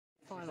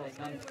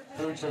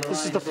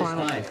This is the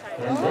final.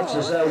 And looks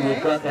as though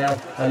we've got now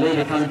a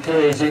leader coming through.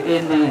 Is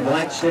in the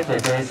white slipper.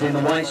 It's in the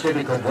white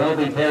slipper called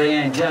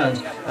Perianne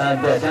Jones.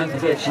 Don't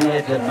forget she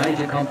had a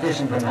major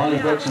competition from Holly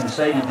Brooks and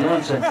Sadie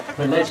Johnson.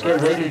 But let's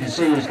get ready to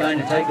see who's going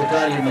to take the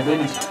title in the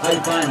women's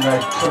open.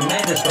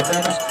 Tremendous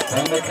performance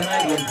from the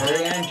Canadian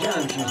Perianne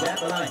Jones. She's out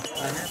the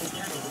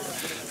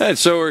line. And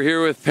so we're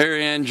here with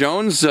Perianne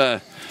Jones,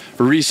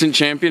 recent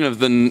champion of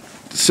the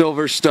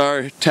Silver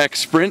Star Tech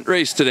Sprint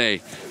race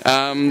today.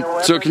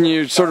 So can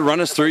you sort of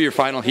run us through your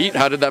final heat?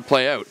 How did that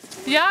play out?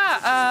 Yeah,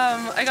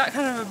 I got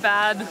kind of a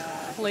bad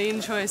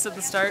lane choice at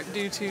the start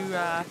due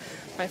to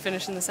my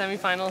finish in the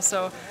semifinals,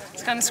 so I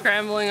was kind of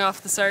scrambling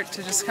off the start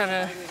to just kind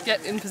of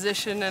get in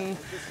position, and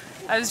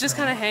I was just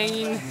kind of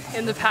hanging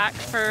in the pack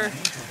for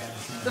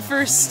the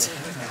first,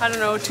 I don't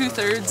know,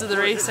 2/3 of the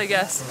race, I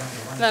guess.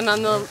 Then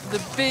on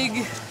the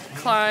big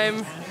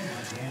climb,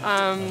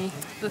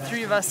 the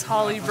three of us,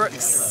 Holly,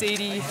 Brooks,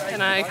 Sadie,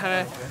 and I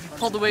kind of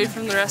pulled away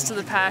from the rest of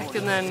the pack,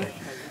 and then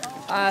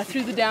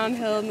through the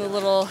downhill and the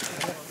little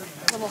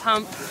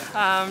hump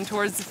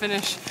towards the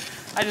finish,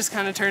 I just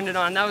kind of turned it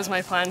on. That was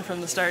my plan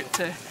from the start,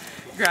 to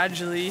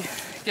gradually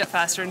get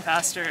faster and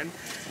faster, and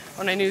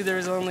when I knew there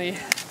was only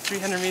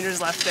 300 meters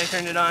left, I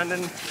turned it on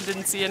and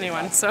didn't see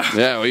anyone. So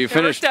yeah, well, you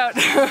finished.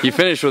 You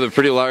finished with a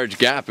pretty large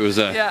gap. It was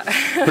a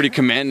pretty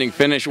commanding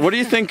finish. What do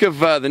you think of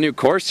the new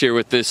course here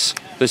with this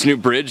new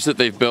bridge that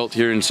they've built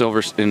here in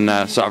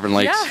Sovereign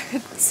Lakes? Yeah,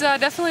 it's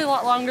definitely a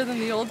lot longer than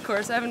the old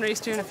course. I haven't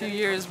raced here in a few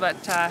years, but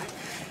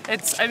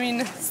it's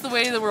the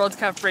way the World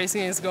Cup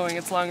racing is going.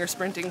 It's longer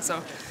sprinting,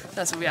 so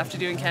that's what we have to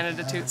do in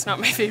Canada too. It's not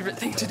my favorite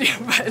thing to do,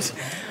 but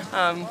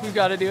we've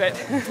got to do it.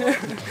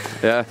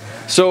 Yeah.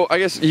 So I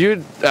guess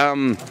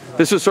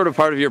this was sort of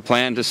part of your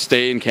plan to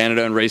stay in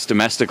Canada and race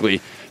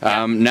domestically.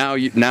 Now,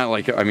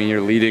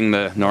 you're leading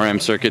the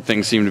NorAm circuit.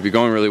 Things seem to be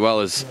going really well.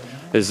 Is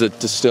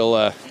it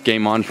still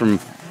game on from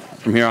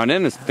here on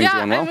in? Is things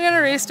going well? I'm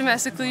gonna race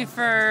domestically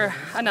for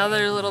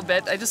another little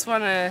bit. I just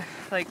want to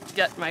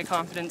get my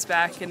confidence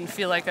back and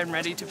feel like I'm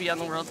ready to be on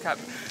the World Cup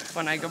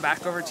when I go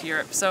back over to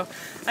Europe. So,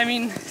 I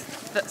mean,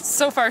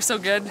 so far so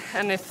good.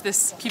 And if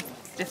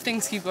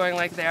things keep going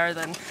like they are,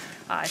 then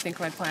I think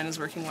my plan is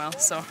working well.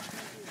 So.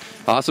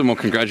 Awesome. Well,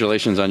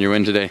 congratulations on your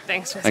win today.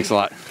 Thanks, Jesse. Thanks a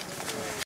lot.